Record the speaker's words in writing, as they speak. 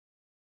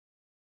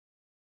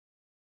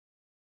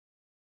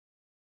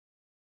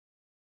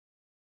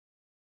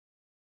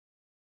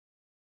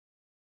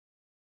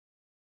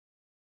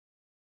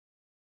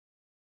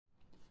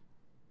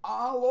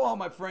Aloha,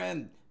 my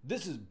friend.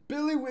 This is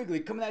Billy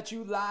Wiggly coming at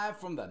you live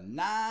from the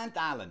Ninth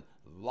Island,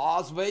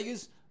 Las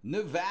Vegas,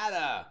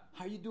 Nevada.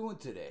 How you doing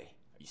today?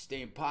 Are you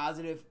staying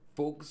positive,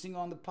 focusing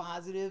on the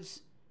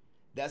positives?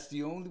 That's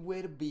the only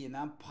way to be, and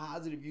I'm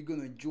positive you're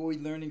going to enjoy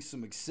learning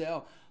some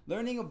Excel,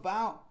 learning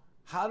about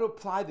how to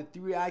apply the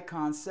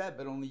 3-icon set,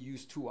 but only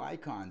use 2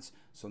 icons.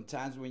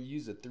 Sometimes when you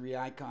use a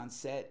 3-icon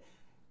set,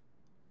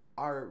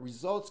 our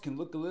results can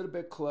look a little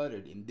bit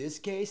cluttered. In this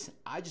case,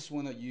 I just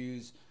want to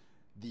use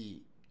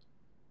the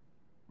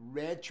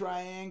red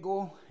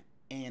triangle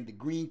and the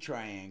green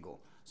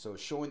triangle, so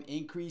showing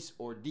increase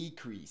or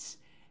decrease,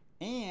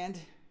 and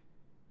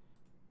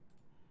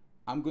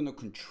I'm going to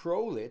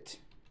control it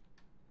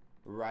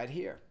right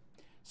here.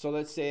 So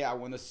let's say I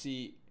want to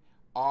see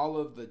all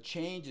of the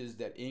changes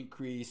that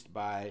increased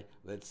by,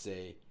 let's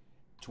say,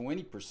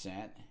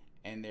 20%,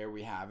 and there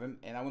we have them.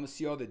 And I want to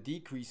see all the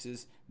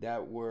decreases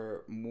that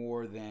were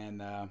more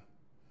than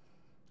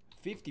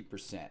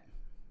 50%,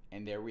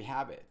 and there we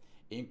have it.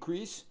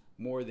 Increase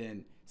more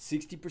than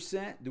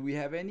 60%. Do we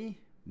have any?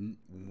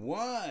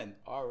 One.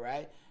 All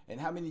right. And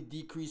how many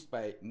decreased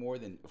by more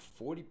than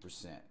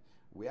 40%?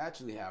 We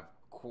actually have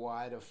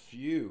quite a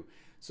few.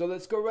 So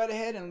let's go right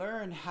ahead and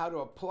learn how to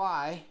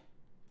apply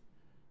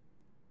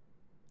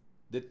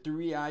the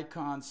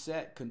 3-icon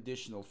set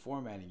conditional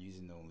formatting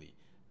using only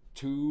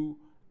 2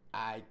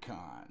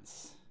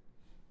 icons.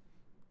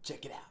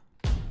 Check it out.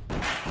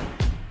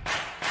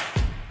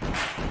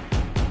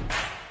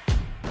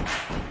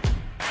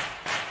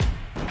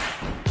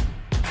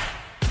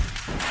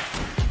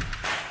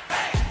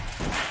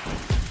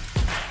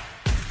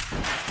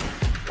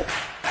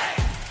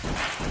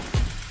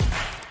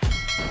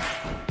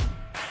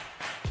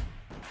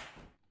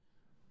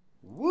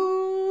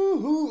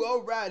 Woo-hoo!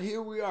 All right,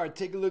 here we are.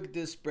 Take a look at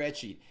this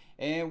spreadsheet.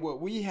 And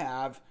what we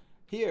have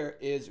here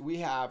is we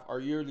have our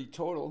yearly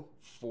total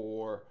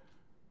for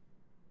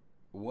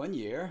 1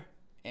 year,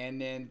 and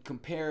then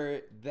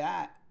compare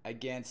that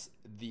against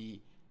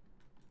the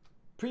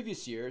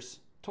previous year's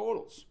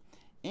totals.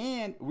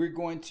 And we're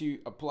going to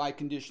apply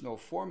conditional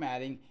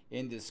formatting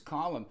in this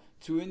column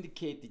to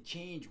indicate the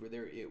change,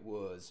 whether it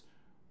was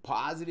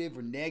positive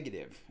or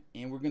negative.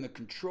 And we're going to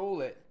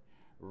control it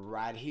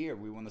right here.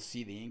 We want to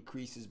see the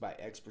increases by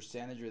X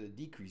percentage or the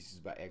decreases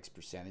by X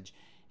percentage,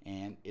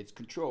 and it's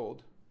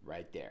controlled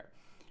right there.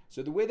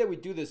 So the way that we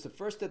do this, the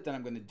first step that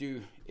I'm going to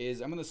do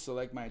is I'm going to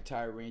select my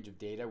entire range of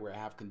data where I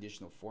have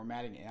conditional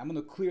formatting, and I'm going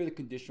to clear the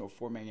conditional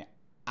formatting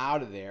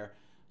out of there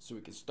so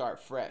we can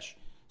start fresh.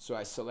 So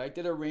I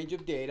selected a range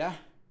of data,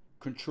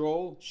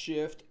 Control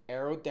Shift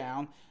arrow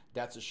down.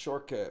 That's a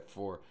shortcut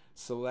for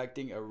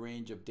selecting a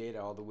range of data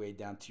all the way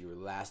down to your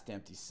last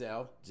empty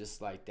cell,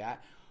 just like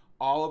that.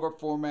 All of our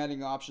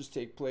formatting options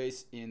take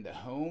place in the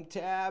Home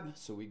tab.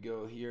 So we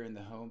go here in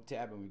the Home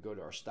tab and we go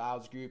to our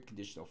Styles group,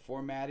 Conditional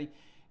Formatting.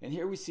 And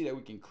here we see that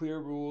we can clear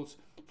rules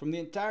from the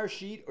entire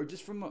sheet or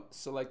just from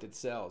selected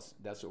cells.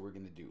 That's what we're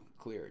going to do,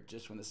 clear it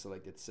just from the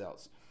selected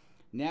cells.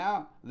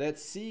 Now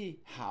let's see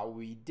how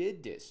we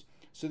did this.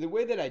 So the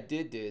way that I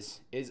did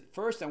this is,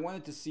 first I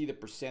wanted to see the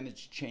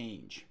percentage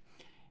change.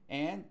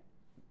 And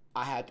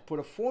I had to put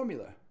a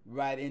formula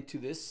right into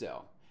this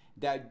cell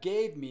that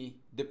gave me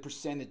the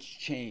percentage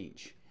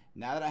change.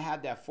 Now that I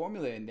have that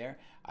formula in there,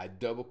 I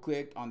double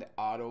clicked on the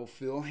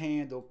autofill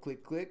handle,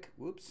 click, click,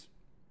 whoops.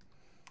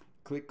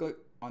 Click, click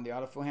on the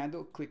autofill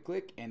handle, click,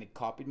 click, and it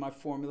copied my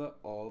formula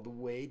all the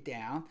way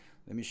down.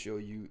 Let me show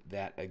you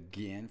that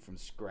again from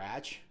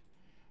scratch.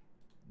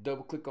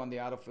 Double click on the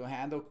autofill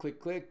handle, click,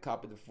 click,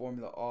 copy the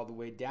formula all the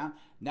way down.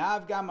 Now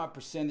I've got my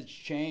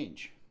percentage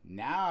change.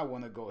 Now I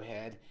want to go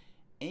ahead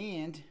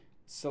and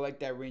select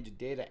that range of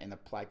data and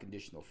apply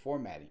conditional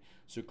formatting.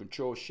 So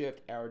Control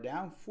Shift arrow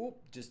down, whoop,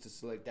 just to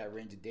select that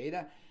range of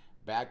data.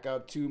 Back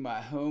up to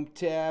my Home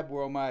tab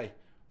where all my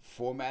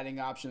formatting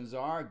options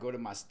are. Go to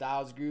my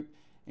Styles group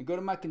and go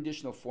to my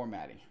conditional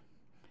formatting.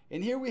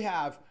 And here we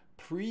have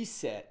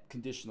preset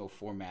conditional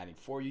formatting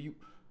for you.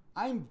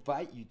 I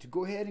invite you to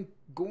go ahead and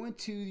go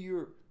into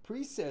your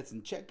presets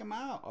and check them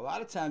out. A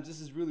lot of times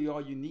this is really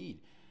all you need.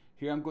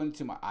 Here I'm going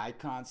to my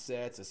icon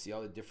sets. I see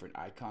all the different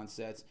icon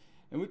sets.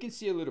 And we can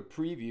see a little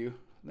preview.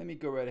 Let me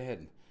go right ahead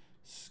and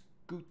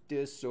scoot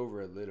this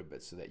over a little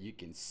bit so that you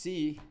can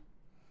see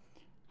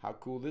how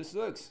cool this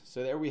looks.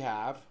 So there we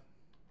have,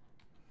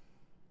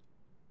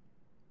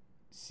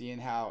 seeing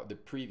how the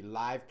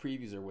live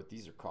previews are what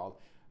these are called.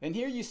 And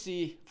here you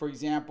see, for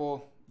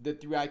example, the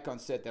 3-icon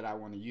set that I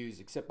want to use,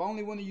 except I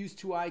only want to use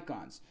 2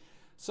 icons.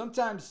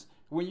 Sometimes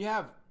when you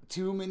have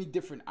too many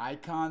different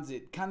icons,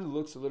 it kind of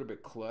looks a little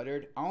bit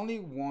cluttered. I only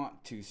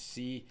want to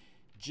see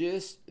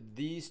just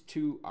these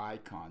 2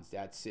 icons.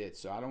 That's it.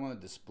 So I don't want to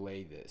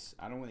display this.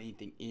 I don't want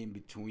anything in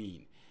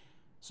between.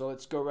 So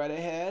let's go right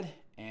ahead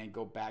and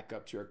go back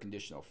up to our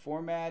conditional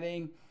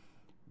formatting,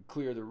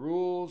 clear the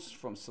rules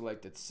from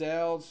selected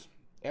cells.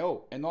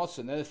 Oh, and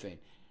also another thing,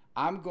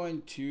 I'm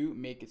going to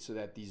make it so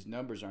that these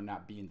numbers are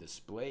not being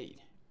displayed.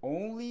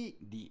 Only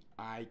the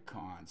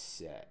icon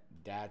set.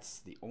 That's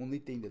the only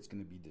thing that's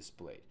going to be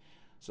displayed.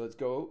 So let's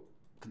go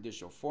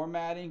conditional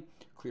formatting,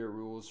 clear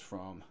rules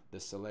from the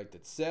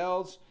selected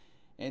cells.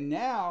 And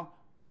now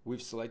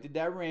we've selected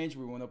that range.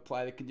 We want to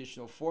apply the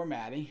conditional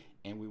formatting,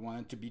 and we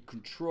want it to be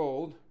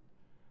controlled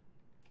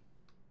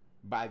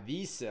by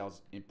these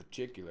cells in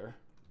particular.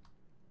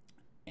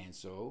 And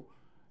so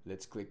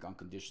let's click on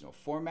conditional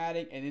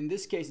formatting. And in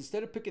this case,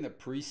 instead of picking a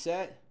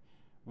preset,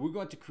 we're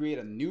going to create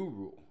a new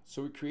rule.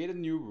 So we create a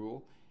new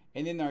rule,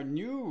 and in our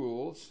new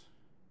rules,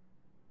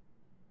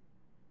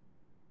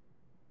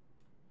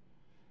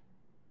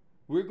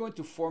 we're going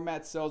to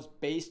format cells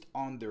based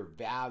on their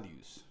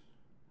values.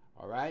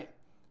 All right,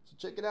 so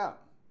check it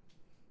out.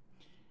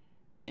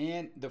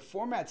 And the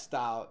format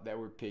style that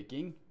we're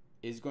picking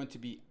is going to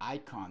be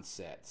icon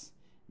sets.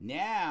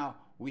 Now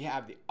we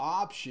have the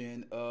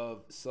option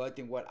of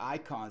selecting what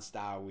icon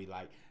style we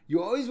like.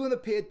 You always want to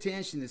pay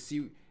attention to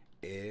see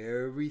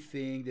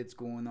everything that's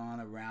going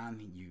on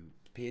around you.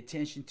 Pay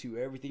attention to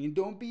everything and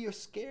don't be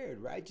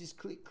scared, right? Just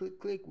click, click,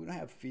 click. We don't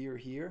have fear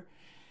here.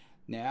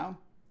 Now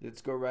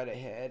let's go right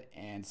ahead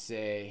and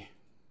say,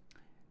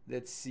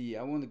 let's see,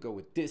 I want to go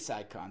with this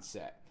icon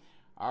set.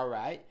 All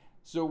right,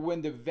 so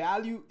when the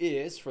value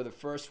is, for the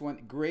first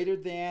one, greater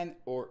than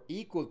or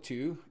equal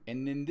to,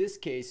 and in this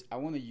case, I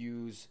want to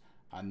use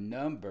a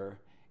number,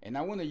 and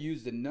I want to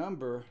use the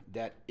number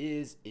that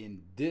is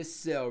in this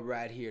cell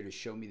right here to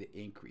show me the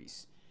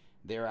increase.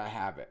 There I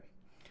have it.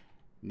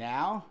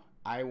 Now,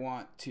 I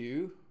want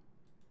to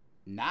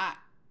not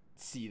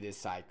see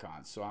this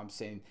icon. So I'm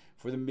saying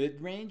for the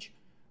mid-range,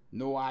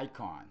 no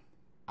icon.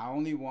 I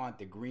only want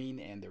the green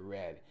and the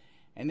red.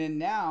 And then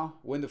now,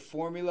 when the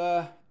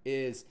formula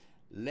is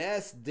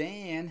less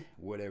than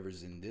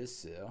whatever's in this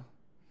cell,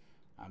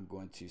 I'm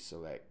going to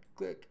select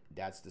click.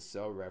 That's the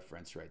cell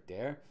reference right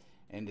there.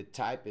 And the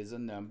type is a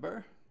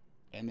number.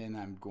 And then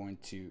I'm going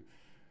to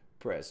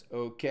press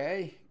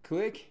OK,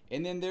 click,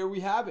 and then there we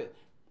have it.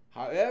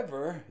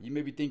 However, you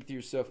may be thinking to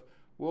yourself,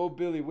 whoa,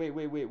 Billy,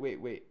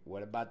 wait.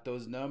 What about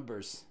those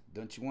numbers?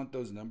 Don't you want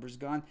those numbers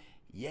gone?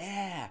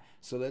 Yeah,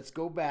 so let's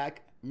go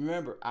back.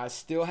 Remember, I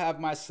still have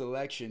my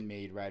selection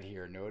made right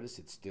here. Notice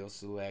it's still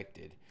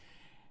selected.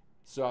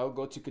 So I'll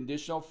go to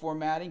conditional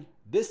formatting.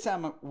 This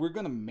time we're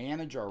going to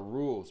manage our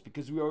rules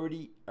because we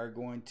already are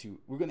going to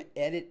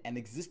edit an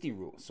existing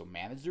rule. So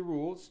manage the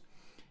rules.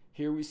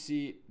 Here we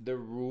see the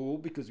rule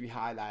because we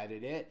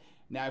highlighted it.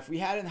 Now, if we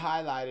hadn't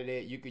highlighted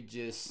it, you could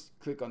just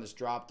click on this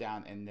drop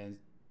down and then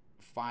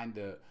find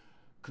the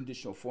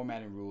conditional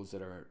formatting rules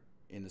that are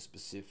in a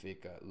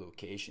specific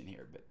location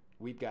here. But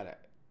we've got a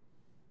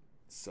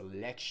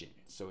selection,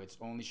 so it's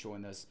only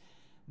showing us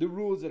the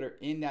rules that are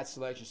in that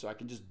selection. So I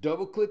can just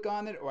double click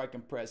on it, or I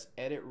can press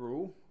edit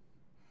rule.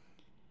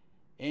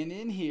 And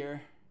in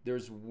here,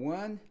 there's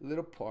one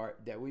little part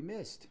that we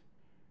missed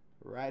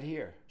right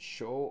here,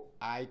 show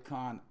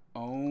icon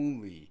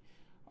only.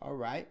 All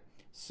right,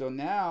 so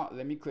now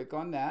let me click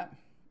on that.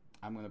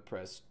 I'm going to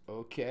press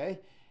OK.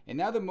 And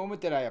now the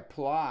moment that I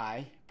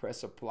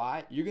press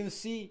apply, you're going to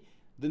see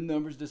the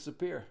numbers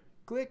disappear.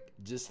 Click,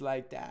 just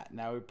like that.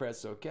 Now we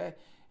press OK.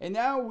 And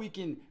now we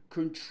can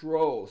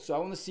control. So I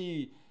want to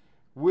see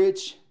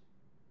which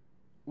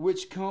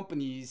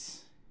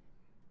companies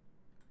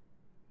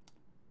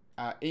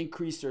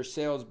increased their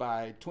sales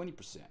by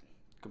 20%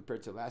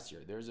 compared to last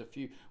year. There's a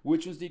few.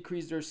 Which ones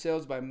decreased their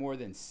sales by more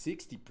than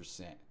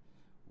 60%?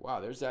 Wow,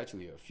 there's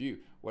actually a few.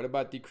 What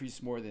about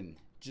decrease more than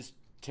just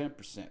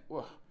 10%?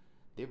 Well,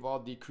 they've all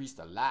decreased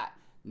a lot.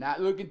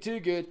 Not looking too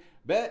good,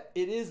 but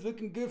it is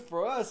looking good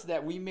for us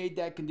that we made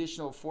that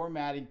conditional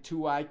formatting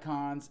 2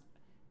 icons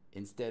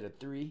instead of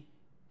 3.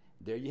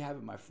 There you have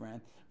it, my friend.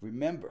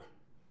 Remember,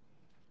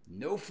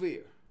 no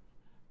fear.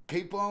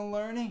 Keep on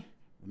learning.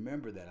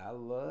 Remember that I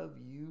love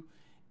you,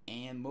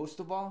 and most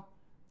of all,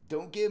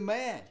 don't get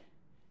mad.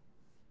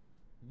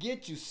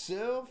 Get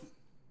yourself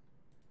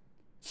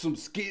some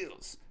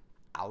skills.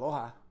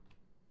 Aloha.